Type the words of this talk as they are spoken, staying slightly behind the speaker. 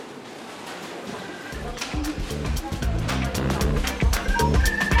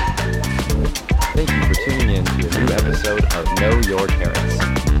Thank you for tuning in to a new episode of Know Your Carrots.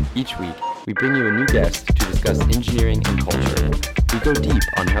 Each week, we bring you a new guest to discuss engineering and culture. We go deep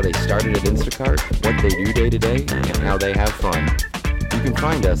on how they started at Instacart, what they do day to day, and how they have fun. You can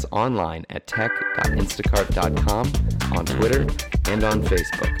find us online at tech.instacart.com, on Twitter, and on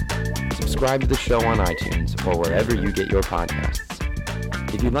Facebook. Subscribe to the show on iTunes or wherever you get your podcasts.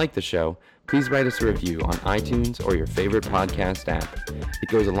 If you like the show, please write us a review on iTunes or your favorite podcast app. It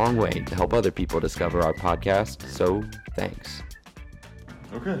goes a long way to help other people discover our podcast, so thanks.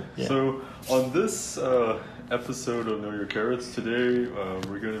 Okay, so on this episode of Know Your Carrots today,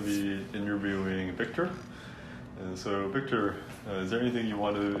 we're going to be interviewing Viktor. And so, Viktor, is there anything you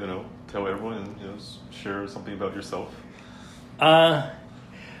want to, tell everyone and share something about yourself?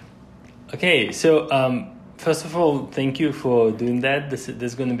 Okay, so first of all, thank you for doing that. This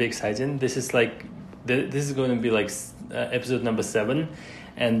is going to be exciting. This is going to be like episode number 7,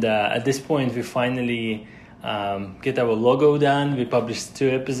 and at this point, we finally get our logo done. We published 2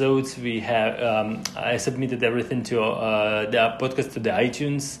 episodes. We have I submitted everything to the podcast to the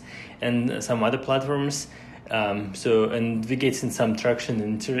iTunes and some other platforms. And we getting some traction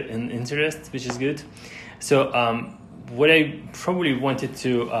and interest, which is good. So what I probably wanted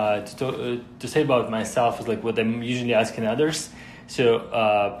to say about myself is like what I'm usually asking others. So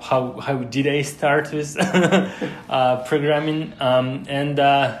how did I start with programming? And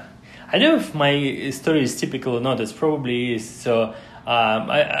I don't know if my story is typical or not. It probably is. So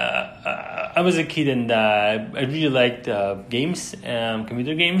I was a kid and I really liked games,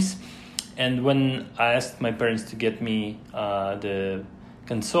 computer games. And when I asked my parents to get me the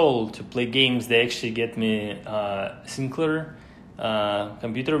console to play games, they actually get me Sinclair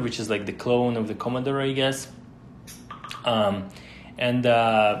computer, which is like the clone of the Commodore, I guess. And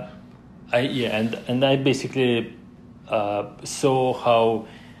I basically saw how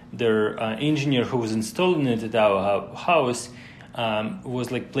their engineer who was installing it at our house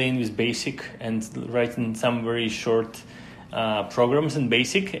was like playing with BASIC and writing some very short programs in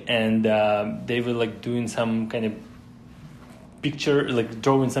BASIC, and they were like doing some kind of picture, like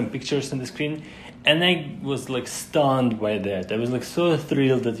drawing some pictures on the screen, and I was like stunned by that. I was like so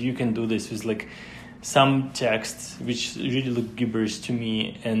thrilled that you can do this with like some text which really look gibberish to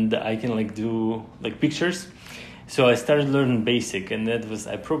me, and I can like do like pictures. So I started learning BASIC, and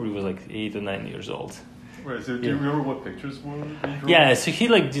I probably was like 8 or 9 years old. Right. So do you remember what pictures were being drawn? Yeah. So he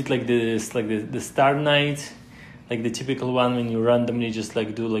like did like this, like the Star Night, like the typical one when you randomly just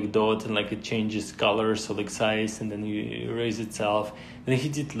like do like dot and like it changes colors or like size and then you erase itself. Then he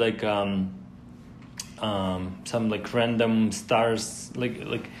did like some like random stars,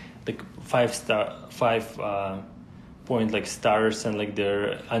 like 5 point like stars and like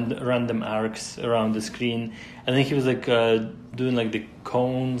their random arcs around the screen. And then he was like doing like the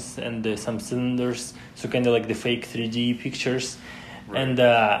cones and some cylinders, so kind of like the fake 3D pictures. Right. And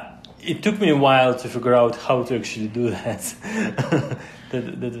it took me a while to figure out how to actually do that.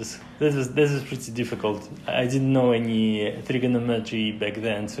 This was pretty difficult. I didn't know any trigonometry back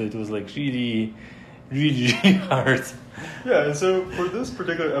then, so it was like really, really, really hard. Yeah, and so for this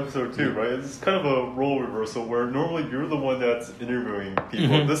particular episode too, right? It's kind of a role reversal where normally you're the one that's interviewing people.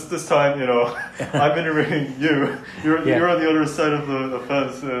 Mm-hmm. This time, I'm interviewing you. You're on the other side of the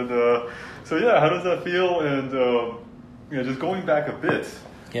fence, and so yeah, how does that feel? And just going back a bit.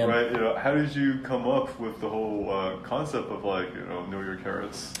 Yeah. Right, how did you come up with the whole concept of Know Your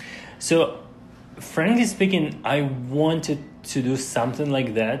Carrots? So, frankly speaking, I wanted to do something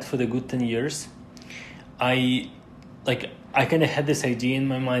like that for the good 10 years. I kind of had this idea in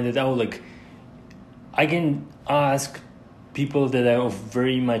my mind that I can ask people that are of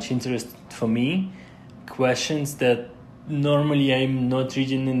very much interest for me questions that normally I'm not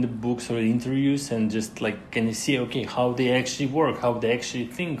reading in the books or interviews, and just like can you see how they actually work, how they actually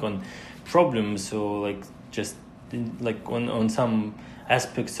think on problems, or like just like on some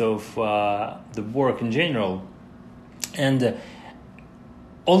aspects of the work in general. And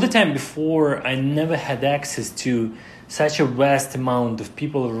all the time before, I never had access to such a vast amount of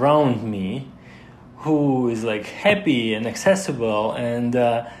people around me who is like happy and accessible and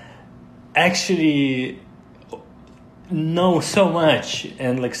actually know so much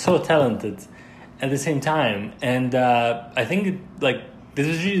and like so talented at the same time. And I think this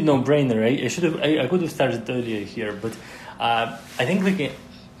is really no brainer, right? I could have started earlier here, but I think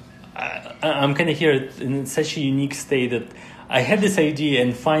I'm kind of here in such a unique state that I had this idea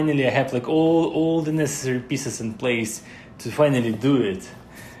and finally I have like all the necessary pieces in place to finally do it.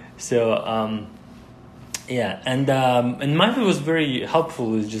 So Yeah, and Mavi was very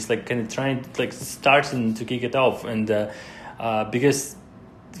helpful with just like kind of trying to like start and to kick it off, and because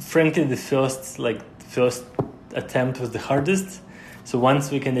frankly the first attempt was the hardest. So once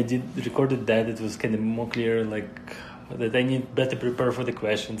we kind of recorded that, it was kind of more clear like that I need better prepare for the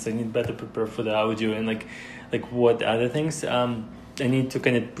questions, I need better prepare for the audio, and like what other things I need to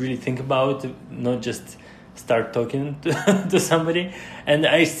kind of really think about, not just start talking to somebody. And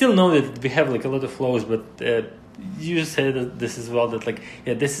I still know that we have like a lot of flows, but you said that this as well, that like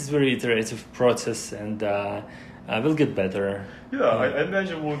this is very iterative process, and we'll get better. I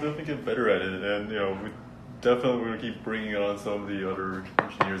imagine we'll definitely get better at it, and we definitely going to keep bringing on some of the other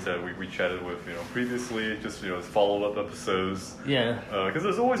engineers that we chatted with previously, just as follow-up episodes, because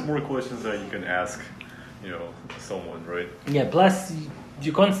there's always more questions that you can ask someone, right? Plus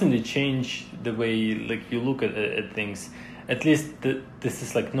you constantly change the way like you look at things. At least this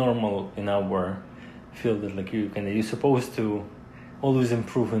is like normal in our field, that like you're supposed to always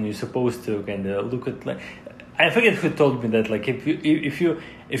improve, and you're supposed to kind of look at like, I forget who told me that like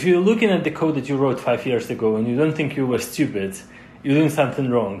if you're looking at the code that you wrote 5 years ago and you don't think you were stupid, you're doing something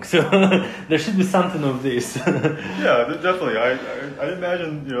wrong. So there should be something of this. Yeah, definitely. I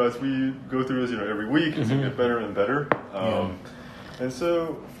imagine as we go through this every week, it's going to get better and better. And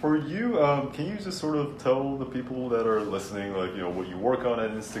so for you, can you just sort of tell the people that are listening, like, what you work on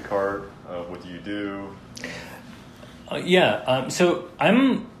at Instacart, what do you do? So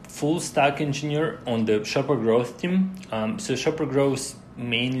I'm full stack engineer on the shopper growth team. So shopper growth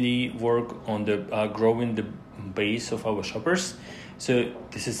mainly work on the growing the base of our shoppers. So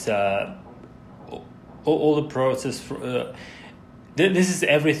this is all the process. This is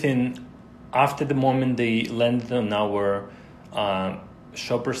everything after the moment they landed on our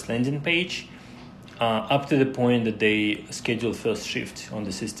shoppers landing page, up to the point that they schedule first shift on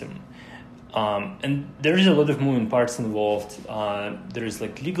the system. And there is a lot of moving parts involved. There is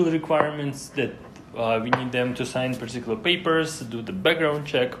like legal requirements that we need them to sign particular papers, do the background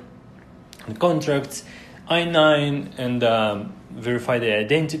check, the contracts, I-9, and verify the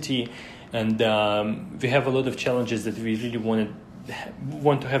identity. And we have a lot of challenges that we really want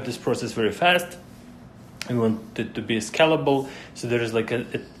to have this process very fast. We want it to be scalable, so there is like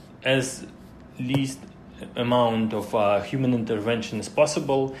as least amount of human intervention as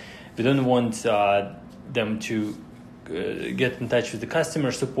possible. We don't want them to get in touch with the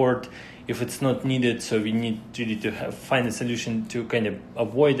customer support if it's not needed. So we need really to find a solution to kind of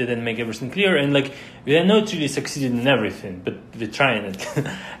avoid it and make everything clear. And like we are not really succeeding in everything, but we're trying it.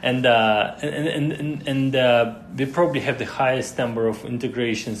 and we probably have the highest number of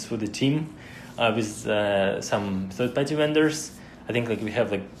integrations for the team with some third-party vendors. I think like we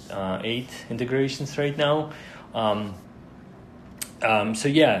have like 8 integrations right now.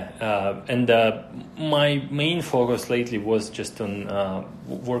 My main focus lately was just on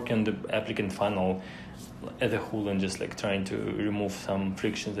working on the applicant funnel as a whole, and just like trying to remove some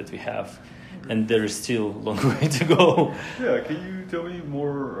frictions that we have. And there is still a long way to go. Yeah, can you tell me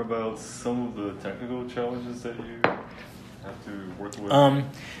more about some of the technical challenges that you have to work with?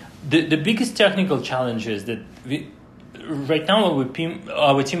 The biggest technical challenge is that right now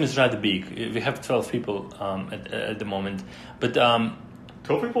our team is rather big. We have 12 people at the moment, but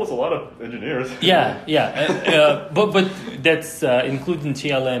 12 people is a lot of engineers. But that's including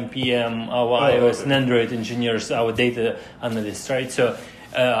TLM, PM, our iOS and Android engineers, our data analysts, right? So,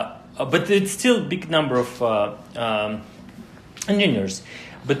 but it's still a big number of engineers.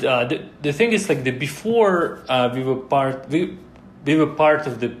 But the thing is, like before we were part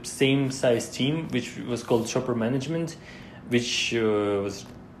of the same size team, which was called Shopper Management, which had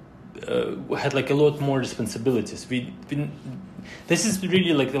like a lot more responsibilities. This is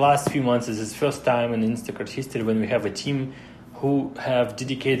really like the last few months. This is the first time in Instacart history when we have a team who have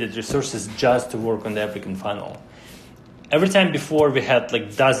dedicated resources just to work on the applicant funnel. Every time before we had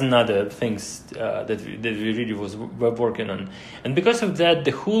like dozen other things that we really were working on, and because of that,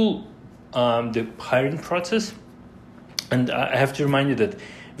 the whole the hiring process. And I have to remind you that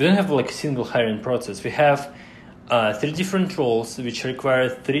we don't have like a single hiring process. We have 3 different roles which require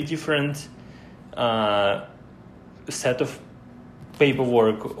 3 different set of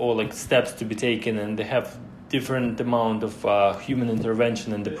paperwork or like steps to be taken, and they have different amount of human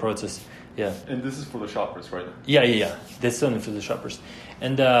intervention in the process. Yeah. And this is for the shoppers, right? Yeah. That's only for the shoppers,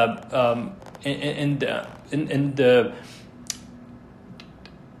 and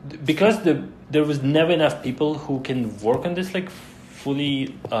because there was never enough people who can work on this like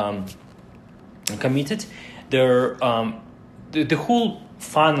fully committed. The whole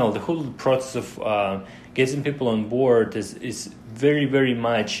funnel, the whole process of getting people on board is very, very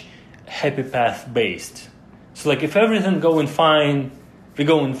much happy path based. So like if everything going fine, we're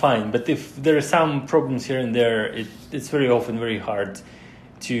going fine. But if there are some problems here and there, it's very often very hard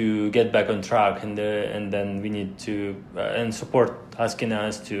to get back on track, and then we need to and support asking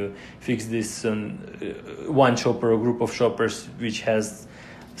us to fix this on one shopper or group of shoppers which has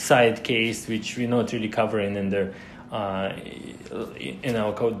side case which we're not really covering in the in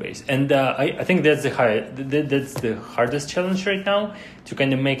our code base. And I think that's the hardest challenge right now, to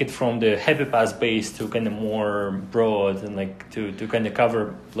kind of make it from the happy path base to kind of more broad and like to kind of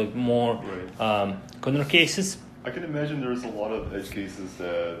cover like more corner cases. I can imagine there's a lot of edge cases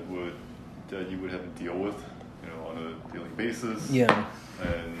that you would have to deal with, on a daily basis. Yeah.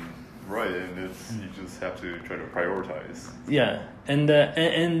 And you just have to try to prioritize. Yeah, and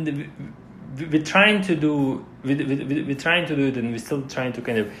we're trying to do it, and we're still trying to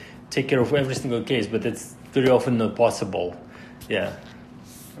kind of take care of every single case, but it's very often not possible. Yeah.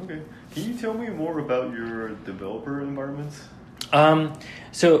 Okay. Can you tell me more about your developer environments?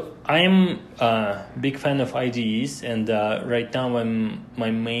 So I am a big fan of IDEs, and right now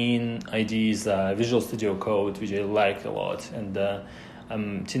my main IDE is Visual Studio Code, which I like a lot, and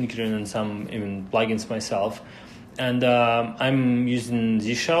I'm tinkering on some even plugins myself, and I'm using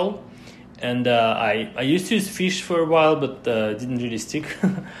Z Shell, and I used to use Fish for a while, but didn't really stick.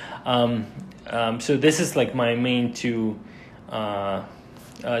 So this is like my main two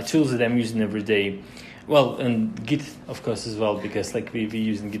tools that I'm using every day. Well, and Git, of course, as well, because like we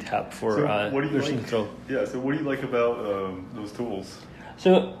using GitHub for version control. Yeah. So what do you like about those tools?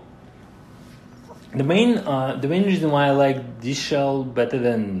 So the main reason why I like this shell better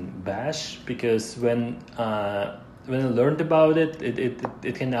than Bash, because when I learned about it,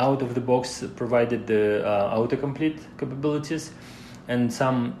 it can out of the box provided the autocomplete capabilities and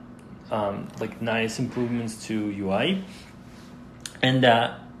some like nice improvements to UI, and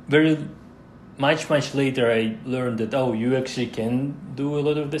very much later I learned that you actually can do a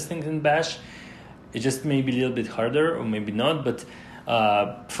lot of these things in Bash. It just may be a little bit harder or maybe not, but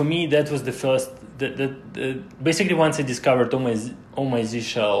for me that was the first basically once I discovered all my Z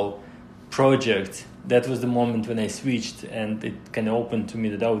Shell project, that was the moment when I switched, and it kind of opened to me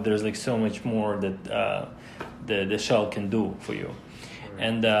that there's like so much more that the shell can do for you.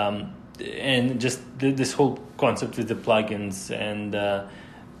 Right. And just this whole concept with the plugins, and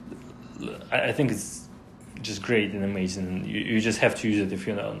I think it's just great and amazing. You just have to use it if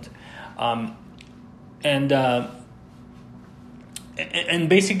you don't. And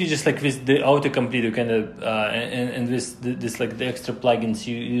basically just like with the autocomplete, you kind of and with this like the extra plugins,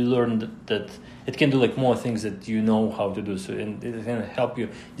 you learn that it can do like more things that you know how to do. So and it can help you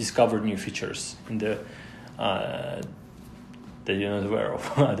discover new features in the that you're not aware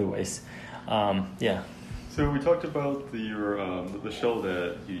of otherwise. Yeah. So we talked about the shell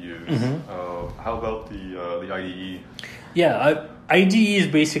that you use. Mm-hmm. How about the IDE? Yeah, IDE is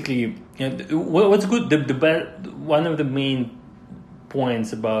basically what's good. One of the main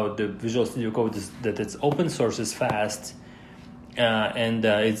points about the Visual Studio Code is that it's open source, is fast, and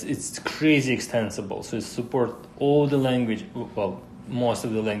it's crazy extensible. So it supports all the most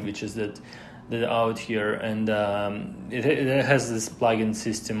of the languages that are out here, and it has this plugin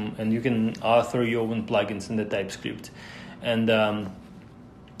system, and you can author your own plugins in the TypeScript, and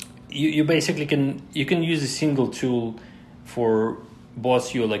you basically can use a single tool for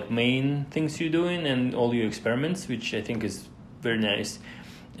both your like main things you're doing and all your experiments, which I think is very nice.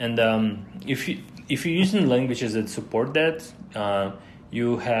 And if you're using languages that support that,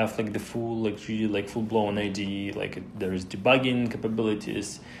 you have like the full like really like full blown IDE. Like there's debugging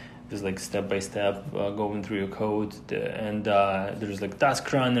capabilities. There's like step by step going through your code, and there's like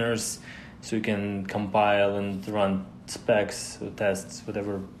task runners, so you can compile and run specs or tests,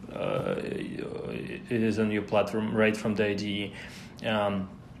 whatever it is on your platform right from the IDE.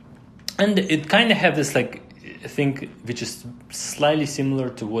 And it kind of have this like thing which is slightly similar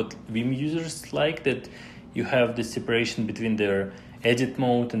to what Vim users like, that you have the separation between their edit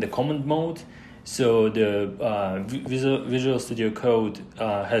mode and the comment mode. So the Visual Studio Code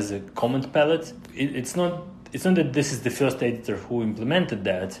has a comment palette. It's not that this is the first editor who implemented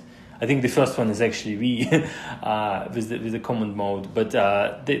that. I think the first one is actually we with the comment mode. But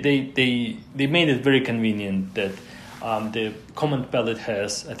they made it very convenient that the comment palette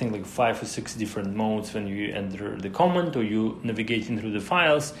has, I think, like 5 or 6 different modes when you enter the comment, or you navigating through the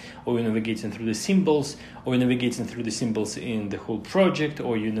files, or you navigating through the symbols, or you navigating through the symbols in the whole project,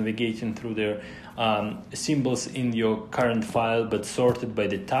 or you navigating through the symbols in your current file, but sorted by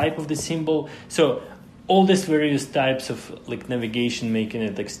the type of the symbol. So all these various types of like navigation, making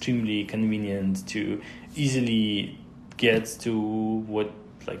it extremely convenient to easily get to what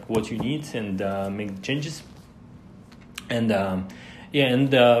you need and make changes.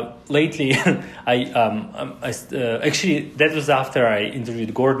 Lately, actually that was after I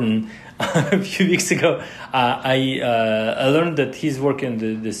interviewed Gordon a few weeks ago. I learned that he's working on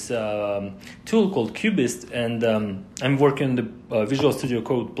this tool called Cubist, and I'm working on the Visual Studio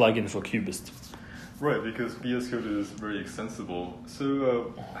Code plugin for Cubist. Right, because VS Code is very extensible.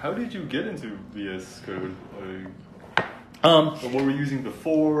 So, how did you get into VS Code? What were you using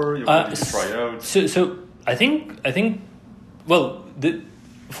before? What did you try out? So I think, well,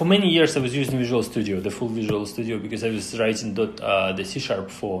 for many years I was using Visual Studio, the full Visual Studio, because I was writing the C#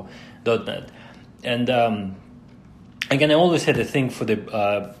 for .NET, and again I always had a thing for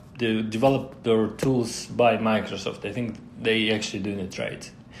the developer tools by Microsoft. I think they actually doing it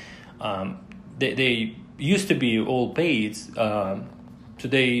right. They used to be all paid.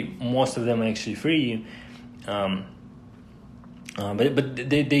 Today most of them are actually free. But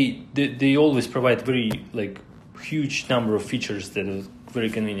they always provide very huge number of features that are very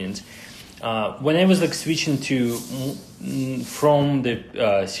convenient. When I was switching from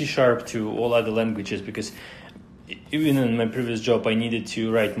the C# to all other languages, because even in my previous job I needed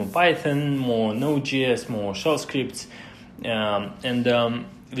to write more Python, more Node.js, more shell scripts, and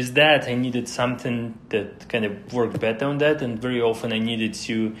with that I needed something that kind of worked better on that, and very often I needed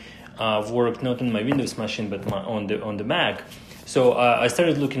to work not on my Windows machine but on the Mac. So I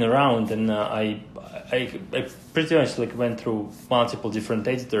started looking around, and I pretty much went through multiple different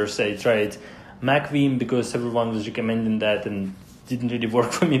editors. I tried MacVim because everyone was recommending that, and didn't really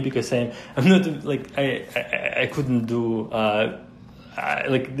work for me because I'm not I couldn't do the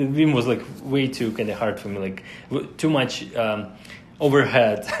Vim was way too kind of hard for me, too much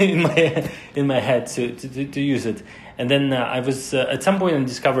overhead in my head to use it. And then I was at some point I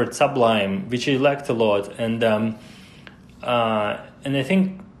discovered Sublime, which I liked a lot, and I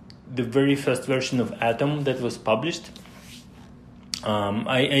think the very first version of Atom that was published,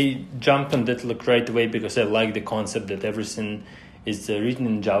 I jumped on that right away because I like the concept that everything is written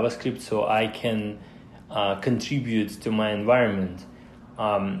in JavaScript, so I can contribute to my environment.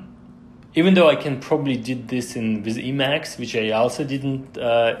 Even though I can probably did this with Emacs, which I also didn't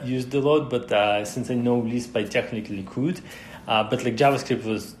use a lot, but since I know Lisp, I technically could. But JavaScript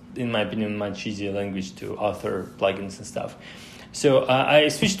was, in my opinion, much easier language to author plugins and stuff. So I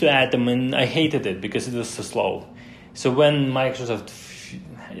switched to Atom, and I hated it because it was so slow. So when Microsoft,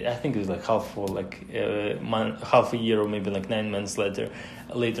 I think it was half a year or maybe 9 months later,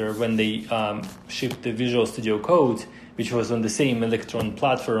 when they shipped the Visual Studio Code, which was on the same Electron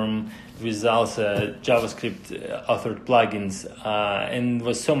platform with also JavaScript authored plugins, and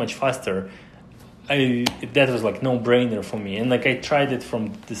was so much faster. That was no-brainer for me, and I tried it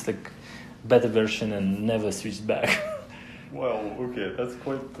from this beta version and never switched back. Wow, okay, that's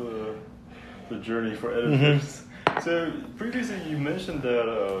quite the journey for editors. Mm-hmm. So previously you mentioned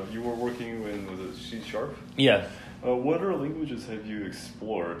that you were working in, was it C#? Yeah. What other languages have you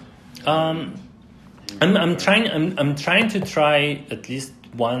explored? I'm trying to try at least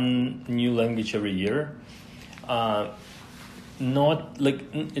one new language every year.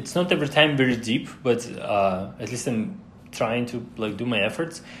 It's not every time very deep, but at least I'm trying to do my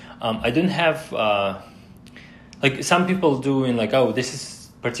efforts. I don't have some people do in this is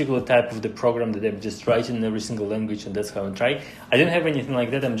particular type of the program that I'm just writing in every single language, and that's how I try. I don't have anything like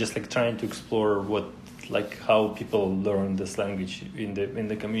that. I'm just trying to explore how people learn this language in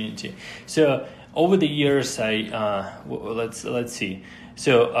the community. So over the years, let's see.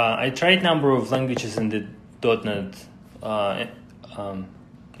 So I tried number of languages in the .NET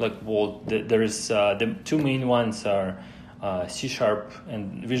world. There is the two main ones are C#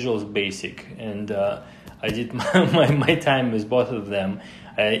 and Visual Basic, and I did my time with both of them.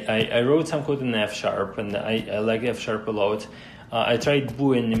 I wrote some code in F#, and I like F# a lot. I tried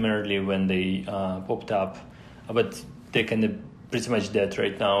Boo and Numerically when they popped up, but they're kind of pretty much dead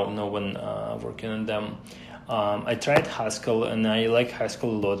right now. No one working on them. I tried Haskell, and I like Haskell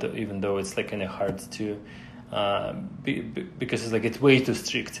a lot, even though it's kind of hard to because it's way too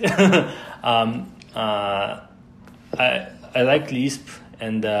strict. I like Lisp,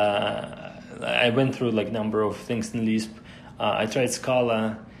 and I went through number of things in Lisp. I tried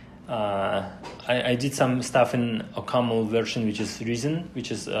Scala. I did some stuff in OCaml version, which is Reason,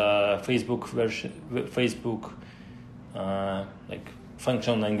 which is Facebook version,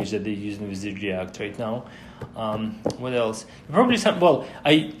 functional language that they're using with the React right now. What else? Probably some. Well,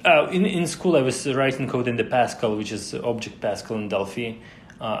 in school I was writing code in the Pascal, which is Object Pascal in Delphi.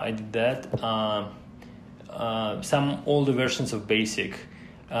 I did that. Some older versions of Basic.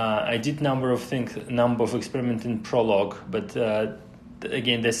 I did number of experiments in Prolog, but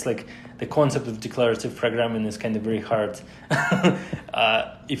again, that's the concept of declarative programming is kind of very hard.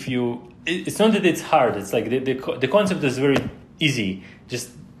 It's not that it's hard. It's like the concept is very easy.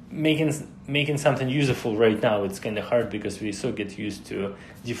 Just making something useful right now, it's kind of hard because we so get used to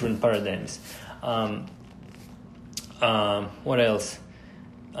different paradigms. What else?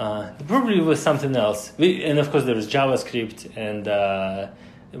 Probably was something else. And of course there was JavaScript and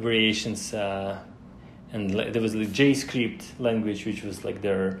variations, and there was the JScript language, which was like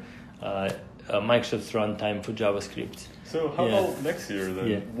their Microsoft's runtime for JavaScript. So how about next year then?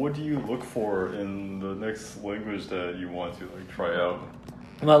 Yeah. What do you look for in the next language that you want to like try out?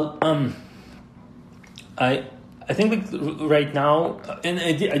 Well, I think like right now, and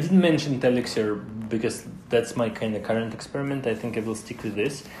I didn't mention Elixir because that's my kind of current experiment. I think I will stick with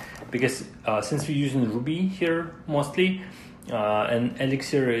this because since we're using Ruby here mostly, and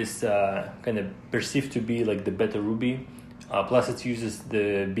Elixir is kind of perceived to be like the better Ruby. Plus it uses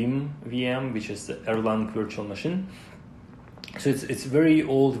the Beam VM, which is the Erlang virtual machine. So it's very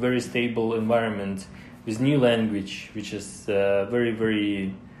old, very stable environment with new language, which is very,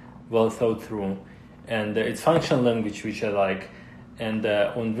 very well thought through. And it's functional language, which I like. And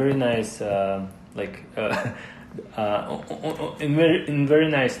on very nice, in very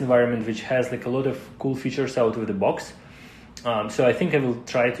nice environment, which has like a lot of cool features out of the box. So I think I will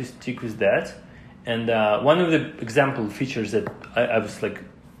try to stick with that. And one of the example features that I was like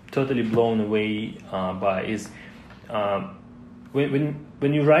totally blown away by is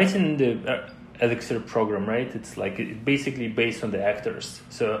when you write in the Elixir program, right? It's like it basically based on the actors.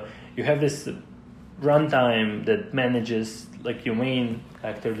 So you have this runtime that manages like your main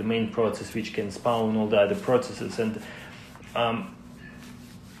actor, the main process, which can spawn all the other processes. And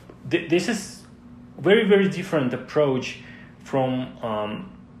this is very, very different approach from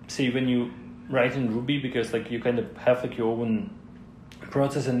say when you write in Ruby, because like you kind of have like your own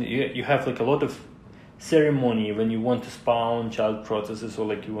process and you have like a lot of ceremony when you want to spawn child processes, or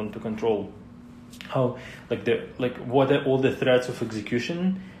like you want to control how what all the threads of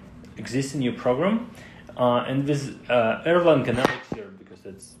execution exist in your program. And with Erlang and Elixir, because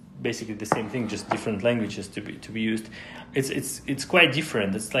that's basically the same thing, just different languages to be used. It's quite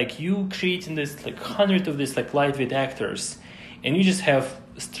different. It's like you creating this like 100 of these like lightweight actors, and you just have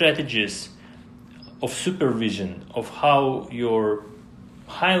strategies of supervision of how your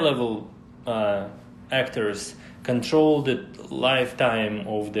high-level actors control the lifetime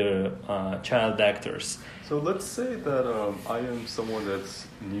of the child actors. So let's say that I am someone that's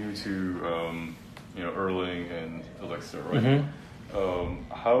new to Erlang and Elixir, right? Mm-hmm.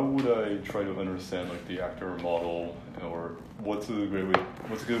 How would I try to understand like the actor model, or what's a good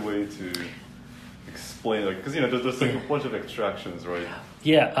way to explain, like, because there's like a bunch of abstractions, right?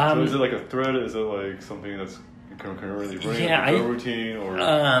 Yeah. So is it like a thread? Is it like something that's concurrently running a routine, or?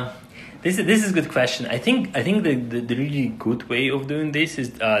 This is a good question. I think the really good way of doing this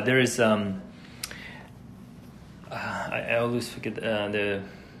is there is I always forget the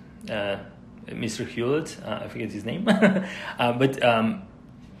Mr. Hewlett. I forget his name, but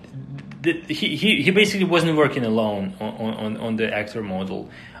he basically wasn't working alone on the actor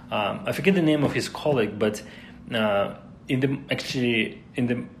model. I forget the name of his colleague, but in the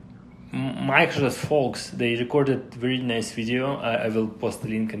Microsoft folks, they recorded very nice video. I will post the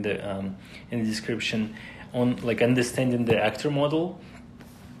link in the description on like understanding the actor model,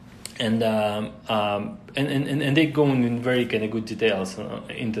 and they go in very kind of good details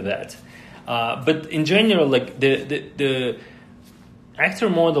into that. But in general, like the actor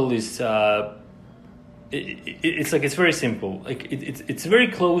model is it's very simple. Like it's very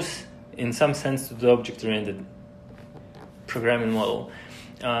close in some sense to the object-oriented programming model.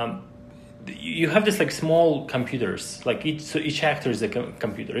 You have this like small computers, like each actor is a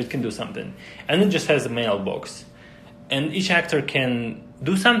computer. It can do something, and it just has a mailbox, and each actor can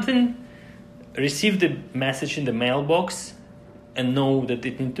do something, receive the message in the mailbox, and know that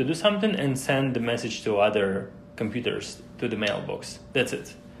it needs to do something, and send the message to other computers to the mailbox. That's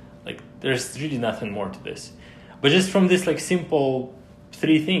it. Like there's really nothing more to this, but just from this like simple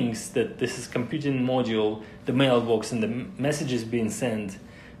three things, that this is computing module, the mailbox, and the messages being sent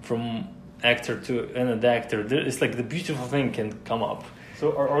from actor to another actor, it's like the beautiful thing can come up.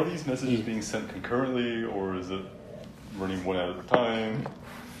 So are these messages being sent concurrently, or is it running one at a time?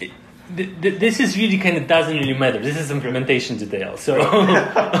 This is really kind of doesn't really matter. This is implementation detail. So,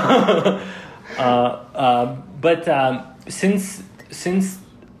 but since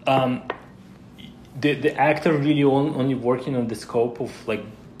the actor really only working on the scope of like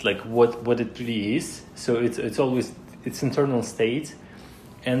what it really is, so it's always its internal state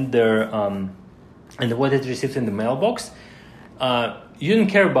and their and what it receives in the mailbox. you don't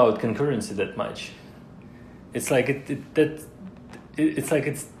care about concurrency that much. It's like it's like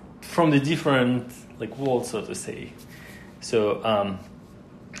it's from the different like world, so to say. So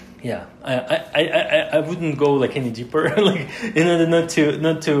yeah, I wouldn't go like any deeper, like in order not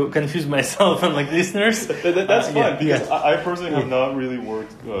to confuse myself and like listeners. That's fine because I personally have not really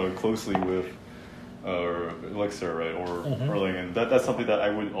worked closely with Elixir, right, or Erlang, and that's something that I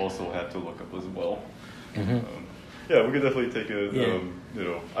would also have to look up as well. Yeah, we could definitely take it.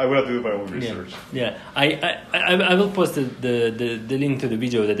 I would have to do my own research. Yeah. I will post the link to the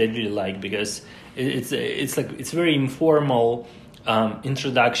video that I really like because it's very informal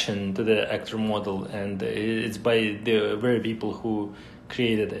introduction to the actor model, and it's by the very people who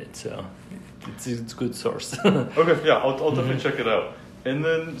created it. So it's a good source. Okay, yeah, I'll definitely check it out. And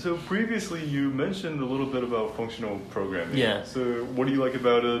then, so previously you mentioned a little bit about functional programming. Yeah. So what do you like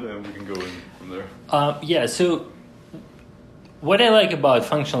about it, and we can go in from there. So what I like about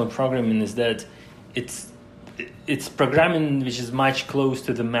functional programming is that it's programming which is much close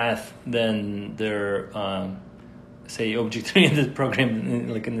to the math than their say object-oriented programming,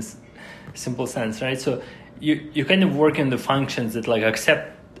 like in this simple sense, right? So you kind of work in the functions that like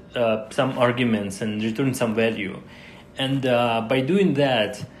accept some arguments and return some value. And by doing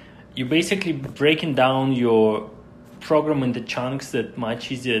that, you're basically breaking down your program into chunks that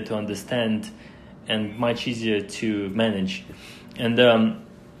much easier to understand and much easier to manage. And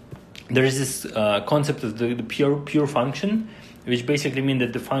there is this concept of the pure function, which basically means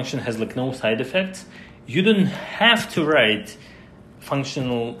that the function has like no side effects. You don't have to write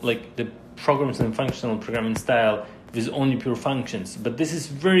functional, like the programs in functional programming style with only pure functions. But this is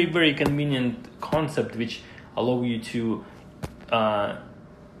very, very convenient concept which allow you to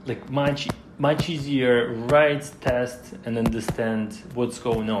like much easier write, test, and understand what's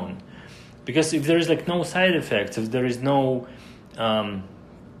going on. Because if there is like no side effects, if there is no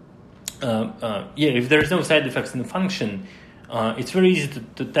if there is no side effects in the function, it's very easy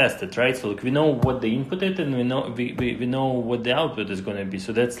to test it, right? So like we know what the input is, and we know what the output is going to be.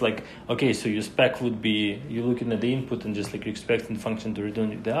 So that's like, okay, so your spec would be you're looking at the input and just like you're expecting the function to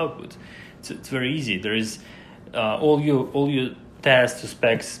return the output. It's very easy. There is all your tests to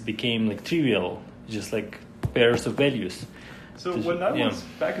specs became like trivial, just like pairs of values. So when I was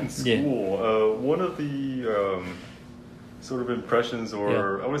back in school, one of the sort of impressions,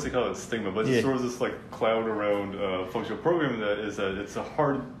 or I wouldn't say call it stigma, but it's sort of this like cloud around functional programming that it's a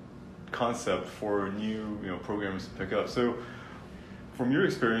hard concept for new programmers to pick up. So from your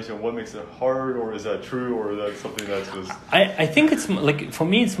experience, what makes it hard, or is that true, or is that something that's just? I think it's like for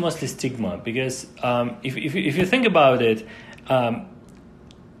me it's mostly stigma because if you think about it,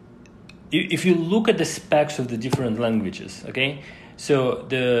 if you look at the specs of the different languages, okay, so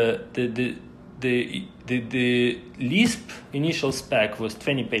the Lisp initial spec was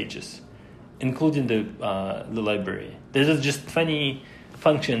 20 pages, including the library. There's just 20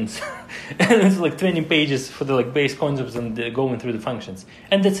 functions, and it's like 20 pages for the like base concepts and going through the functions,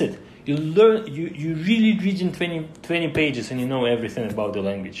 and that's it. You learn, you really read in 20 pages, and you know everything about the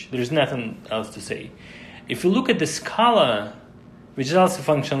language. There's nothing else to say. If you look at the Scala, which is also a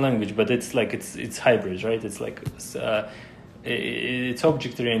functional language, but it's like it's hybrid, right? It's like it's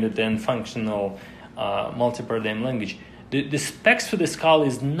object-oriented and functional multi-paradigm language. The specs for the Scala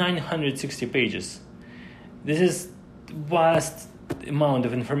is 960 pages. This is vast amount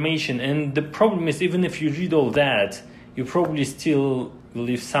of information, and the problem is even if you read all that, you probably still will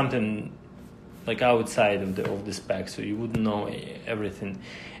leave something like outside of the spec, so you wouldn't know everything,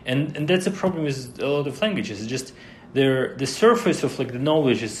 and that's a problem with a lot of languages. It's just the surface of like the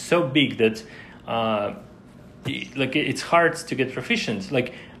knowledge is so big that like it's hard to get proficient.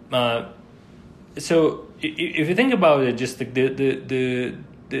 Like so if you think about it, just like the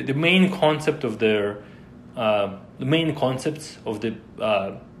main concept of the main concepts of the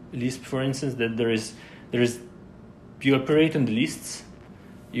Lisp, for instance, that there is you operate on the lists,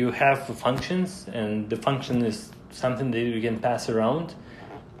 you have functions, and the function is something that you can pass around,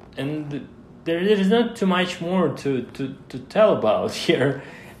 and there is not too much more to tell about here,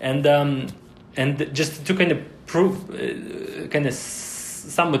 and just to kind of prove,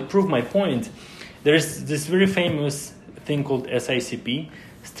 somewhat prove my point, there's this very famous thing called SICP,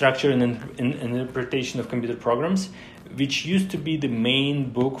 Structure and Interpretation of Computer Programs, which used to be the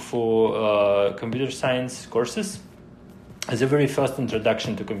main book for computer science courses as a very first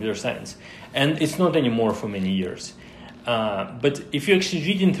introduction to computer science, and it's not anymore for many years. But if you actually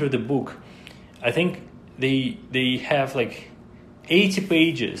reading through the book, I think they have like 80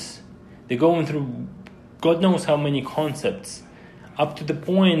 pages. They're going through God knows how many concepts, up to the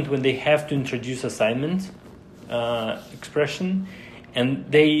point when they have to introduce assignment expression, and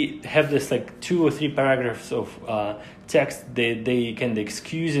they have this like 2 or 3 paragraphs of text that they can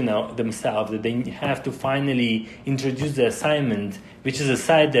excuse themselves that they have to finally introduce the assignment, which is a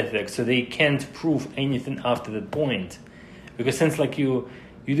side effect, so they can't prove anything after that point, because since like you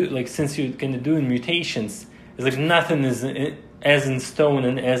do like since you can do in mutations, it's like nothing is as in stone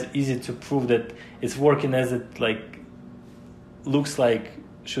and as easy to prove that it's working as it like looks like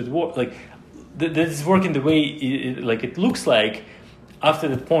should work, like that it's working the way it looks like after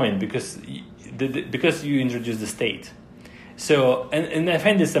that point, because you introduce the state. So and I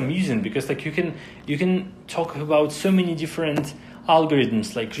find this amusing, because like you can talk about so many different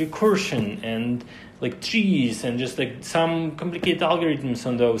algorithms like recursion and like trees and just like some complicated algorithms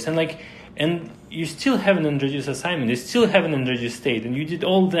on those, and you still haven't introduced assignment, you still haven't introduced state, and you did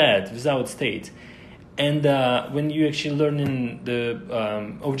all that without state. And when you actually learn in the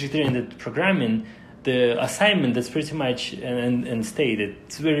object-oriented programming, the assignment, that's pretty much and state.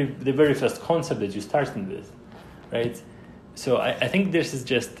 It's the very first concept that you're starting with, right? So I think this is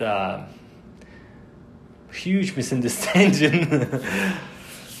just a huge misunderstanding.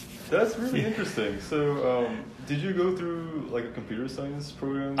 That's really interesting. So did you go through like a computer science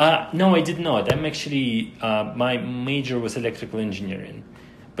program? No, I did not. I'm actually, my major was electrical engineering.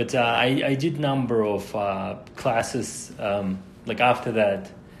 But I did number of classes like after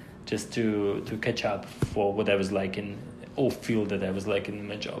that, just to catch up for what I was like in field that I was like in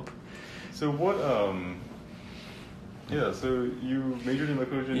my job. So what? So you majored in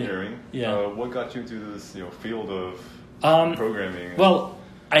electrical engineering. Yeah. What got you into this field of programming? Well,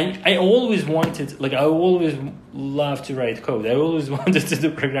 I always wanted, like I always loved to write code. I always wanted to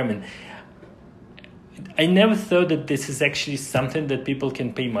do programming. I never thought that this is actually something that people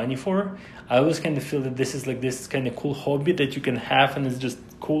can pay money for. I always kind of feel that this is like this kind of cool hobby that you can have, and it's just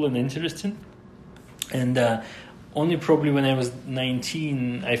cool and interesting. And only probably when I was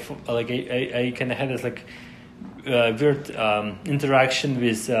 19, I kind of had this like weird interaction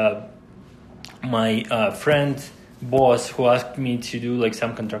with my friend boss, who asked me to do like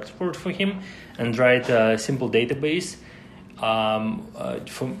some contract support for him and write a simple database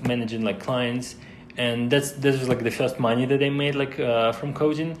for managing like clients. And this was like the first money that I made like from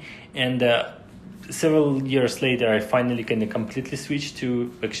coding. And several years later, I finally kind of completely switched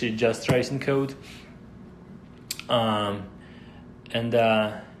to actually just writing code. And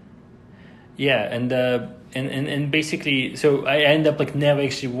basically, so I end up like never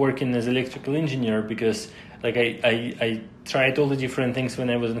actually working as electrical engineer, because like I tried all the different things when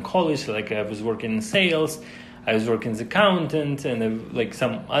I was in college. Like I was working in sales, I was working as accountant, and like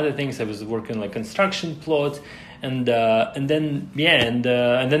some other things. I was working like construction plot, and then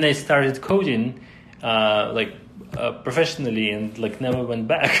I started coding professionally, and like never went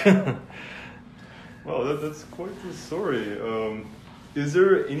back. Well, that's quite the story. Is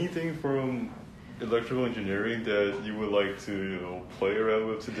there anything from electrical engineering that you would like to play around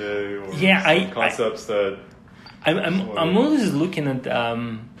with today, or concepts that I'm always looking at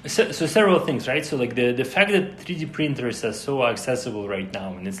so several things, right? So like the fact that 3D printers are so accessible right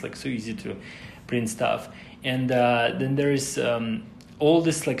now, and it's like so easy to print stuff, and then there is all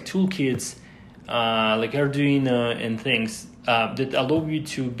this like toolkits like Arduino and things that allow you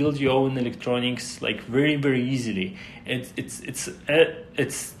to build your own electronics like very, very easily. It's I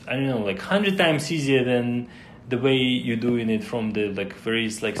don't know, like 100 times easier than the way you're doing it from the like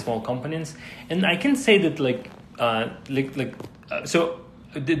various like small components. And I can say that so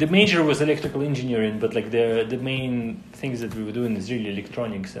the major was electrical engineering, but like the main things that we were doing is really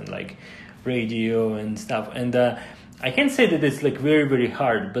electronics and like radio and stuff. And I can say that it's like very, very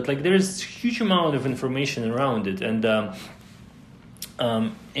hard, but like there's huge amount of information around it. And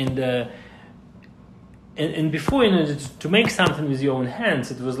before, to make something with your own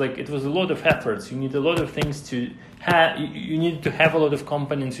hands, it was a lot of efforts. You need a lot of things to have. You need to have a lot of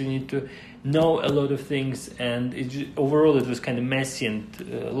components. You need to know a lot of things, and overall it was kind of messy and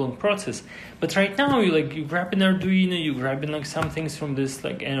a long process. But right now, you grab an Arduino, you grab like some things from this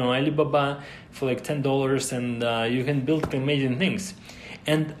Alibaba for like $10, and you can build amazing things.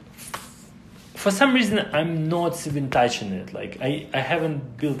 And for some reason, I'm not even touching it. Like I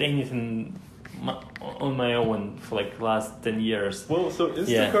haven't built anything on my own for like the last 10 years. Well, so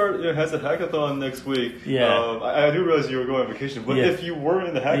Instacart has a hackathon next week. Yeah. I do realize you were going on vacation, but if you were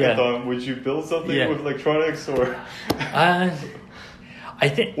in the hackathon, would you build something with electronics or? I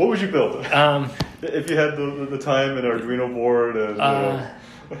think. What would you build? If you had the time and Arduino board and.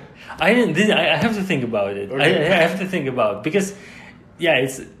 I have to think about it. Okay. I have to think about it, because. Yeah,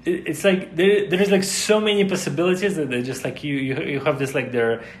 it's like there is like so many possibilities that they're just like you have this like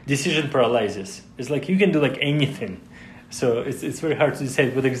their decision paralysis. It's like you can do like anything, So it's very hard to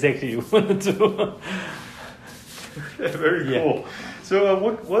decide what exactly you want to do. Very cool. So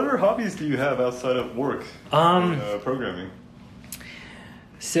what other hobbies do you have outside of work programming?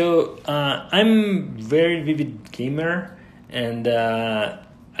 So I'm very vivid gamer, and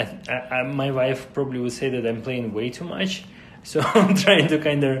my wife probably would say that I'm playing way too much. So I'm trying to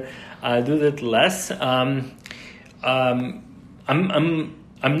kind of do that less. I'm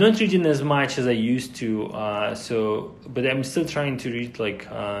not reading as much as I used to. But I'm still trying to read like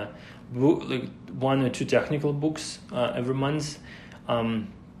 1 or 2 technical books every month.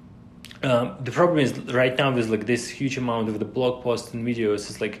 The problem is right now with like this huge amount of the blog posts and videos,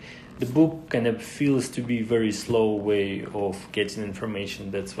 it's like the book kind of feels to be very slow way of getting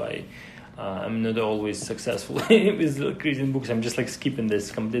information. That's why I'm not always successful with reading books. I'm just like skipping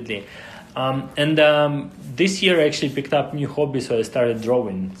this completely. This year I actually picked up new hobby, so I started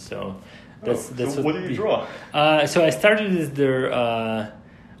drawing. So that's so what do you draw? So I started with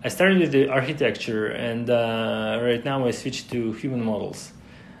the architecture, and right now I switched to human models.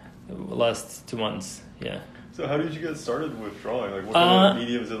 Last 2 months, yeah. So how did you get started with drawing? Like what kind of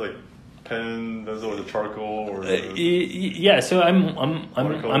medium is it? Like pen, or the charcoal, or yeah. So I'm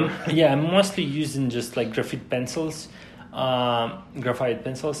mostly using just like graphite pencils,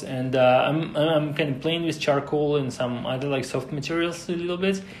 and I'm kind of playing with charcoal and some other like soft materials a little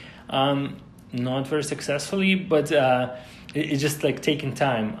bit, not very successfully, but it's just like taking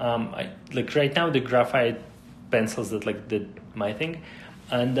time. Like right now the graphite pencils that my thing.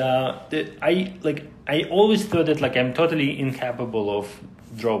 And I always thought that like I'm totally incapable of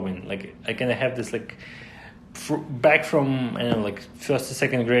drawing. Like I kind of have this like back from I don't know like first to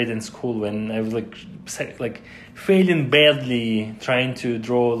second grade in school when I was like failing badly trying to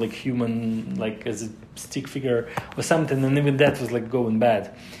draw like human like as a stick figure or something, and even that was like going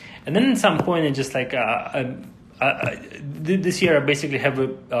bad. And then at some point I just like this year I basically have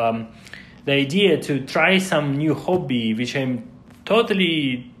the idea to try some new hobby which I'm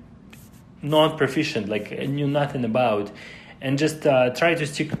totally not proficient, like I knew nothing about, and just try to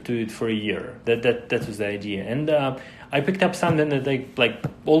stick to it for a year. That was the idea. And I picked up something that I like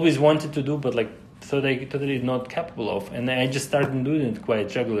always wanted to do, but like thought I totally not capable of, and I just started doing it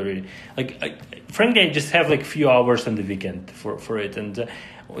quite regularly. Frankly, I just have like few hours on the weekend for it, and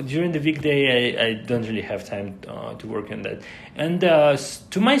during the weekday I don't really have time to work on that. And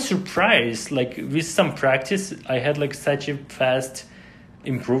to my surprise, like with some practice, I had like such a fast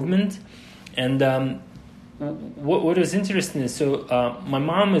improvement. And what was interesting is my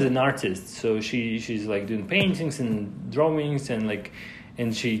mom is an artist, so she's like doing paintings and drawings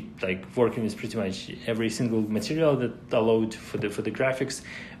and she like working with pretty much every single material that allowed for the graphics,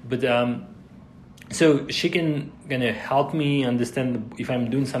 but so she can kind of help me understand if I'm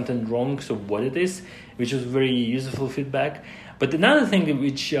doing something wrong, so what it is, which was very useful feedback. But another thing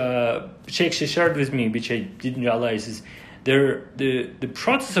which she actually shared with me, which I didn't realize, is the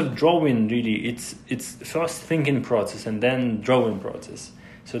process of drawing really it's first thinking process and then drawing process,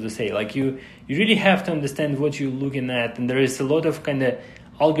 so to say. Like you really have to understand what you're looking at, and there is a lot of kind of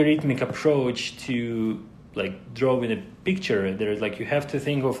algorithmic approach to like drawing a picture. There's like you have to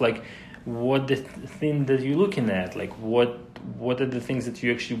think of like what the thing that you're looking at, like what are the things that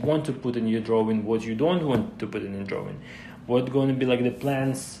you actually want to put in your drawing, what you don't want to put in your drawing, what going to be like the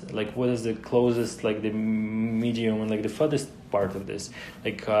plans, like what is the closest, like the medium and like the furthest part of this,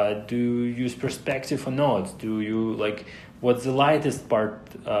 like do you use perspective or not, do you like what's the lightest part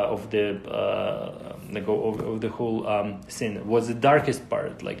of the of the whole scene, what's the darkest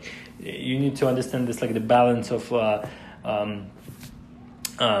part, like you need to understand this, like the balance of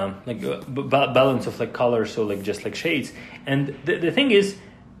balance of like colors, so like just like shades. And the thing is,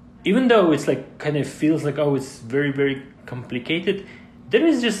 even though it's like kind of feels like it's very very complicated, there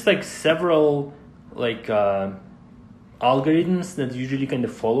is just like several like algorithms that you really kind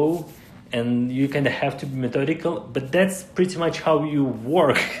of follow, and you kind of have to be methodical, but that's pretty much how you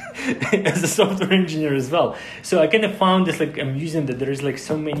work as a software engineer as well. So I kind of found this like amusing that there is like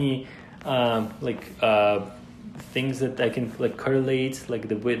so many things that I can like correlate, like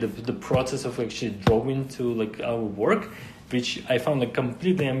the way the process of actually drawing to like our work, which I found like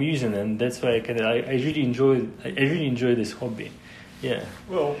completely amusing, and that's why I really enjoy this hobby. Yeah.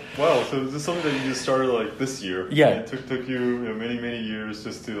 Well, wow. So this is something that you just started like this year. Yeah. It took you, many years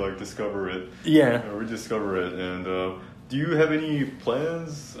just to like discover it. Yeah. Rediscover it. And do you have any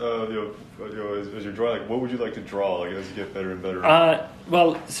plans? As you're drawing, like what would you like to draw, like as you get better and better?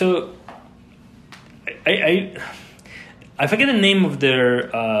 Well, so I forget the name of their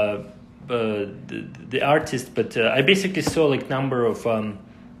the artist, but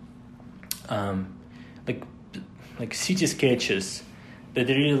like city sketches that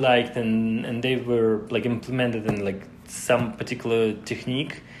I really liked, and they were like implemented in like some particular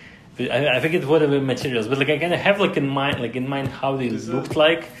technique. I forget what are the materials, but like I kind of have like in mind how they looked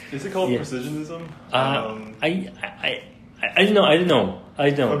like. Is it called precisionism? I don't know.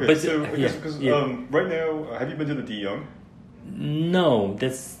 Okay, but so because right now, have you been to the De Young? No,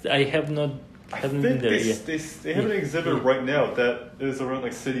 I haven't been there yet. They have an exhibit right now that is around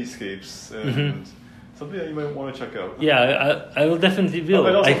like cityscapes and something that you might want to check out. Yeah, I will definitely will.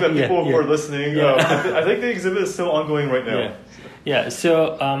 And also that people who are listening, I think the exhibit is still ongoing right now. Yeah.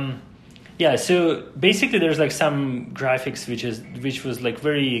 So basically, there's like some graphics which was like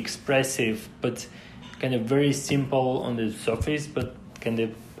very expressive, but kind of very simple on the surface, but kind of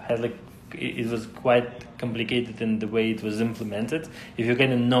had like it was quite complicated in the way it was implemented. If you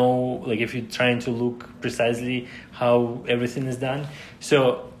kind of know, like if you're trying to look precisely how everything is done.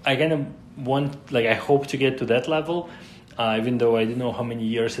 So I kind of I hope to get to that level, even though I don't know how many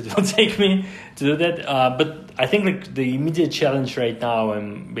years it will take me to do that. But I think like the immediate challenge right now,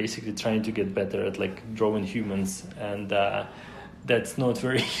 I'm basically trying to get better at like drawing humans, and that's not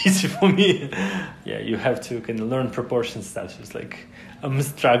very easy for me. Yeah, you have to kind of learn proportion stuff. It's like I'm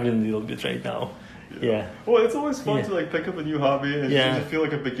struggling a little bit right now. Yeah. Well, it's always fun to like pick up a new hobby and just feel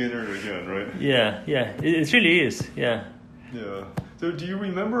like a beginner again, right? Yeah. It really is. Yeah. Yeah. So, do you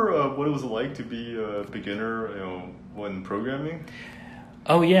remember what it was like to be a beginner, when programming?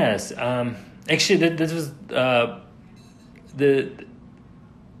 Oh yes. Actually, that was the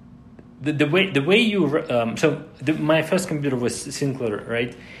way you my first computer was Sinclair,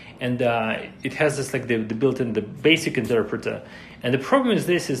 right? And it has this like the built-in the basic interpreter, and the problem is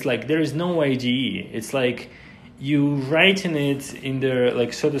like there is no IDE. It's like you writing it in the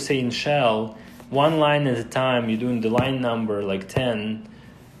like so to say in shell, one line at a time. You're doing the line number like 10,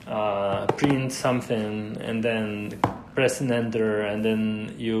 print something, and then press and enter, and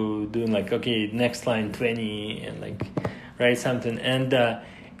then you doing like okay next line 20, and like write something, and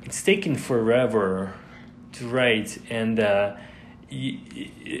it's taking forever to write, and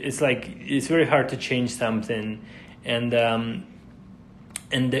it's like it's very hard to change something, and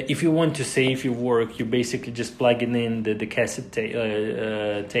if you want to save your work, you basically just plug it in the cassette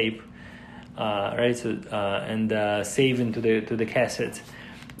tape, right? So and save into the cassette,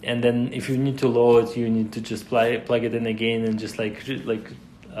 and then if you need to load, you need to just plug it in again and just like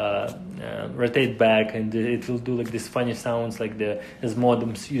rotate back, and it will do like these funny sounds like as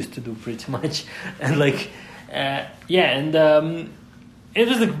modems used to do pretty much, and like it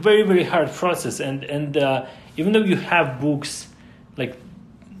was a very very hard process, and even though you have books like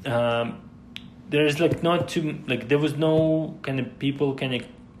there's like not too like there was no kind of people kind of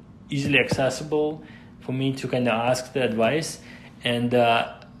easily accessible for me to kind of ask the advice, and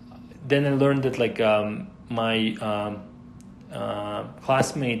then I learned that like my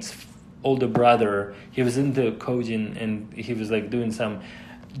classmate's older brother, he was into coding, and he was like doing some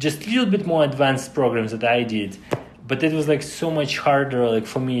just a little bit more advanced programs that I did, but it was like so much harder like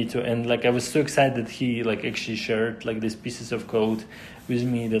for me to, and like I was so excited that he like actually shared like these pieces of code with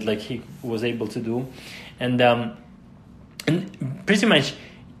me that like he was able to do, and pretty much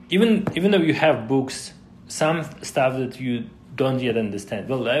even though you have books, some stuff that you don't yet understand.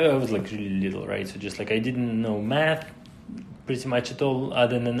 Well, I was like really little, right? So just like I didn't know math pretty much at all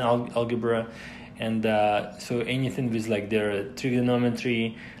other than algebra, and so anything with like their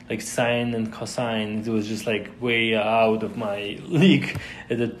trigonometry, like sine and cosine, it was just like way out of my league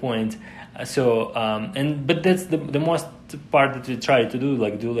at that point. But that's the most part that we try to do,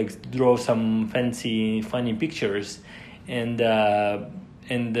 draw some fancy funny pictures, and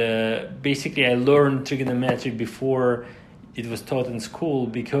basically I learned trigonometry before it was taught in school,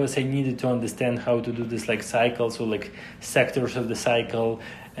 because I needed to understand how to do this like cycles, or like sectors of the cycle,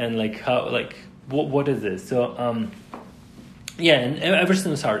 and like how like what is this. So and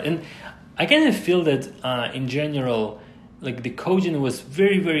everything was hard, and I kind of feel that in general like the coding was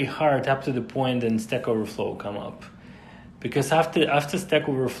very very hard up to the point that Stack Overflow come up, because after Stack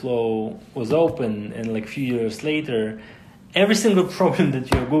Overflow was open, and like a few years later, every single problem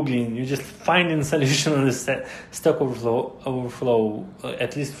that you're Googling, you just find a solution on the Stack Overflow,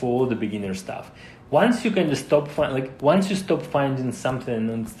 at least for all the beginner stuff. Once you kind of once you stop finding something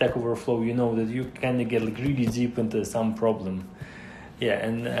on Stack Overflow, you know that you kind of get like really deep into some problem. Yeah,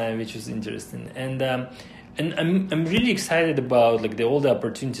 and which is interesting. And I'm really excited about like all the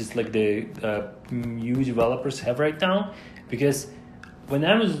opportunities like the new developers have right now, because when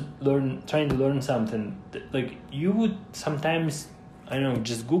I was trying to learn something, like you would sometimes, I don't know,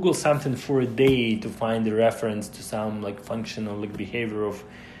 just Google something for a day to find a reference to some like function or like behavior of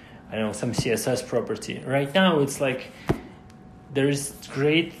I don't know, some CSS property. Right now it's like there's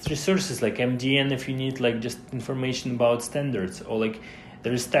great resources like MDN if you need like just information about standards, or like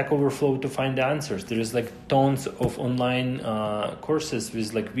there is Stack Overflow to find the answers. There is like tons of online courses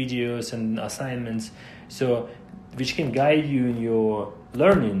with like videos and assignments, so which can guide you in your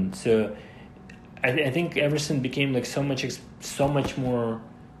learning. So I think everything became like so much more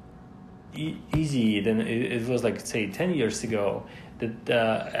easy than it was like say 10 years ago.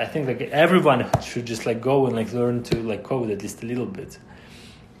 That I think like everyone should just like go and like learn to like code at least a little bit.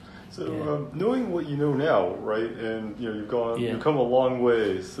 So knowing what you know now, right, and you've come a long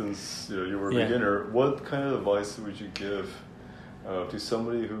way since you were a beginner. What kind of advice would you give to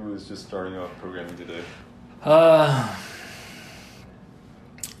somebody who is just starting out programming today? I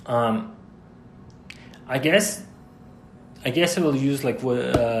guess I will use like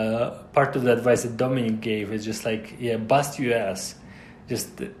what part of the advice that Dominic gave is just like bust your ass,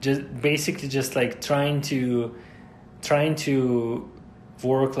 just basically just like trying to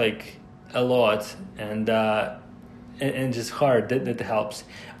work like a lot and just hard. That helps,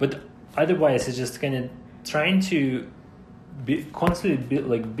 but otherwise it's just kind of trying to constantly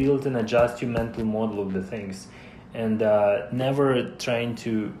build and adjust your mental model of the things, and never trying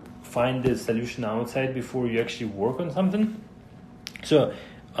to find the solution outside before you actually work on something. So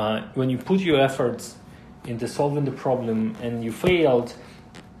when you put your efforts into solving the problem and you failed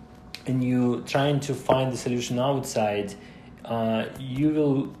and you trying to find the solution outside,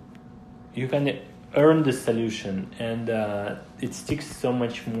 you kind of earn the solution, and it sticks so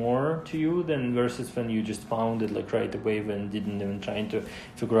much more to you than versus when you just found it like right away and didn't even trying to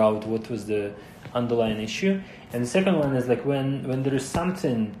figure out what was the underlying issue. And the second one is like when there is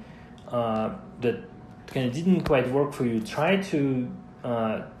something that kind of didn't quite work for you,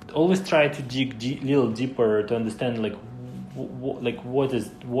 always try to dig a little deeper to understand like what is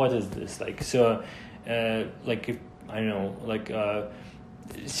this like. So like if, I don't know, like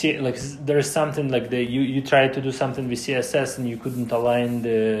see, like there's something like you try to do something with CSS and you couldn't align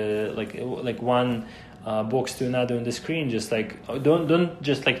the like one box to another on the screen. Just like don't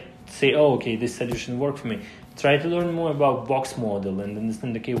just like say, oh, okay, this solution worked for me. Try to learn more about box model and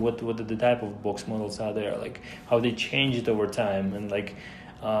understand, okay, what are the type of box models are there, like how they changed over time, and like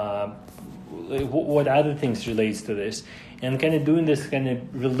what other things relates to this, and kind of doing this kind of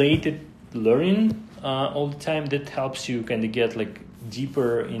related learning all the time. That helps you kind of get like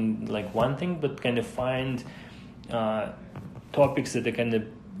deeper in like one thing, but kind of find topics that are kind of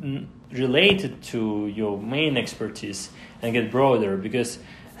related to your main expertise and get broader, because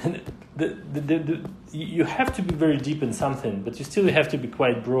you have to be very deep in something, but you still have to be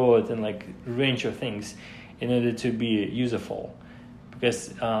quite broad and like range of things in order to be useful.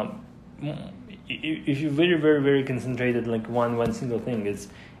 Because if you're very, very, very concentrated like one single thing, it's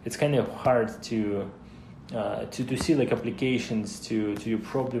kind of hard to see like applications to your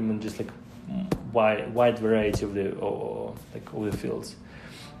problem and just like wide variety of the fields.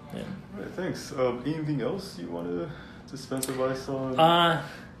 Yeah. Right, thanks. Anything else you want to dispense advice on?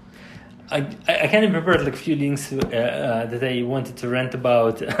 I kind of prepared like a few links that I wanted to rant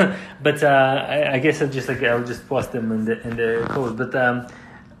about, but I guess I'll just post them in the code. But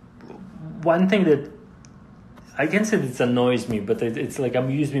one thing that I can say that annoys me, but it's like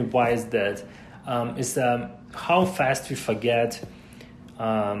amuse me. Why is that? Is how fast we forget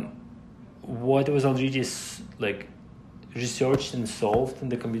what was already like researched and solved in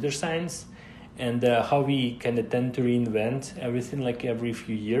the computer science, and how we kind of tend to reinvent everything like every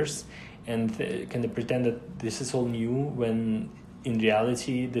few years, and kind of pretend that this is all new when in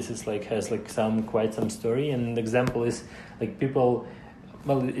reality this is like has like quite some story. And an example is like people,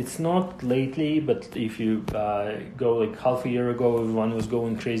 well, it's not lately, but if you go like half a year ago, everyone was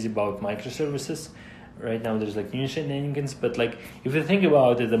going crazy about microservices. Right now there's like new shenanigans, but like if you think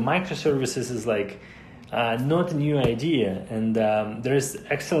about it, the microservices is like not a new idea. And there is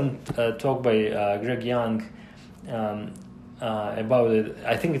excellent talk by Greg Young about it.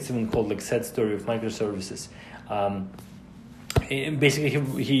 I think it's even called like Sad Story of Microservices.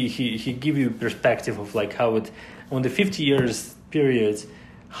 Basically he give you perspective of like how it on the 50 years period,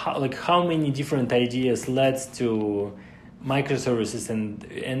 how many different ideas led to microservices, and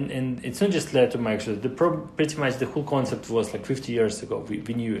it's not just led to microservices. Pretty much the whole concept was like 50 years ago.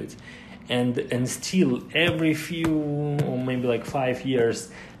 We knew it, and still every few or maybe like 5 years,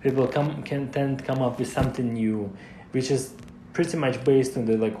 people tend to come up with something new, which is pretty much based on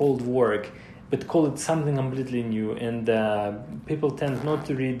the like old work. but call it something completely new. And people tend not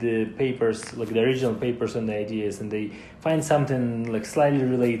to read the papers, like the original papers on the ideas, and they find something like slightly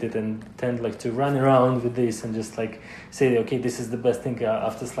related and tend like to run around with this and just like say, okay, this is the best thing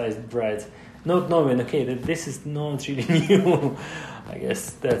after sliced bread, not knowing, okay, that this is not really new. I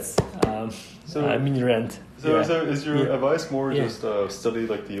guess that's mini rant. So is your advice more just study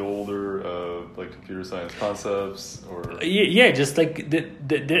like the older like computer science concepts, or just like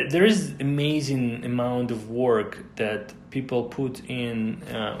there is amazing amount of work that people put in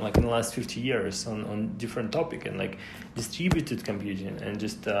like in the last 50 years on different topic, and like distributed computing and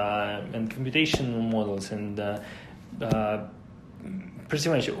just and computational models and pretty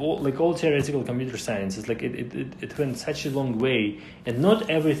much all theoretical computer science. It's like it went such a long way, and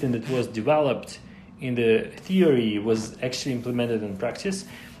not everything that was developed in the theory was actually implemented in practice,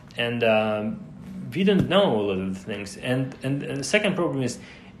 and we don't know a lot of the things. And the second problem is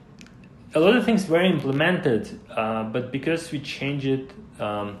a lot of things were implemented, but because we changed it,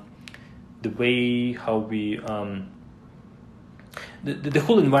 the way how we the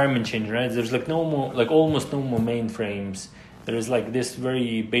whole environment changed, right? There's like no more, like almost no more mainframes. There is like this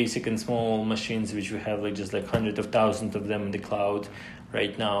very basic and small machines which we have like just like hundreds of thousands of them in the cloud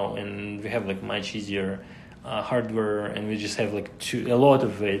right now, and we have like much easier hardware, and we just have like a lot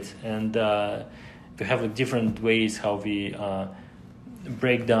of it, and we have like different ways how we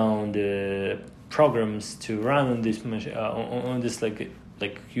break down the programs to run on this on this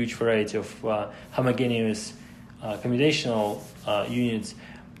like huge variety of homogeneous computational units.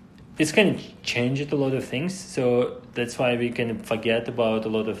 It's kind of changed a lot of things, so that's why we kind of forget about a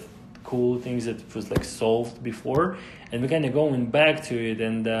lot of cool things that was like solved before, and we're kind of going back to it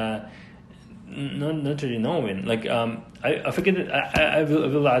and not really knowing. Like I forget it, I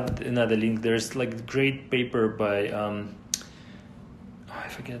will add another link. There's like great paper by I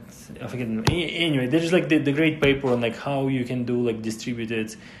forget. Anyway, there's like the great paper on like how you can do like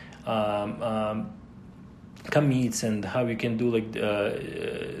distributed commits, and how you can do like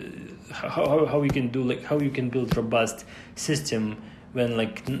how you can do like how you can build robust system when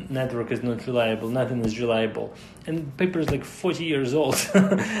like network is not reliable, nothing is reliable. And paper is like 40 years old,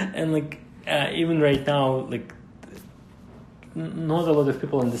 and like even right now, like not a lot of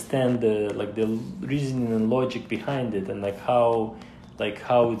people understand the reasoning and logic behind it, and like how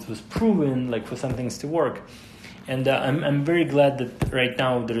it was proven like for some things to work. And I'm very glad that right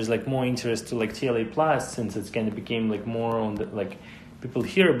now there is like more interest to like TLA plus, since it's kind of became like more on the like people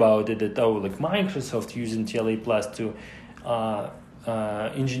hear about it, that like Microsoft using TLA plus to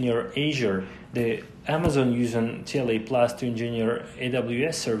engineer Azure, the Amazon using TLA plus to engineer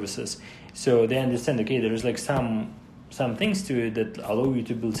AWS services. So they understand, okay, there is like some things to it that allow you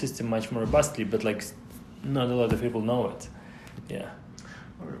to build system much more robustly, but like not a lot of people know it. Yeah.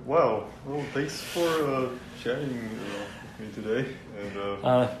 Wow. Well, thanks for chatting with me today.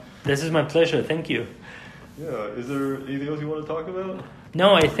 And this is my pleasure. Thank you. Yeah. Is there anything else you want to talk about?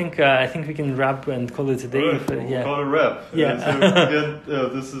 No, I think we can wrap and call it a day. Right, we'll call it a wrap. Yeah. So again,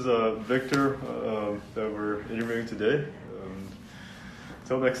 this is Viktor that we're interviewing today.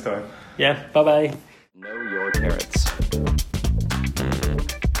 Until next time. Yeah. Bye-bye. Know your carrots.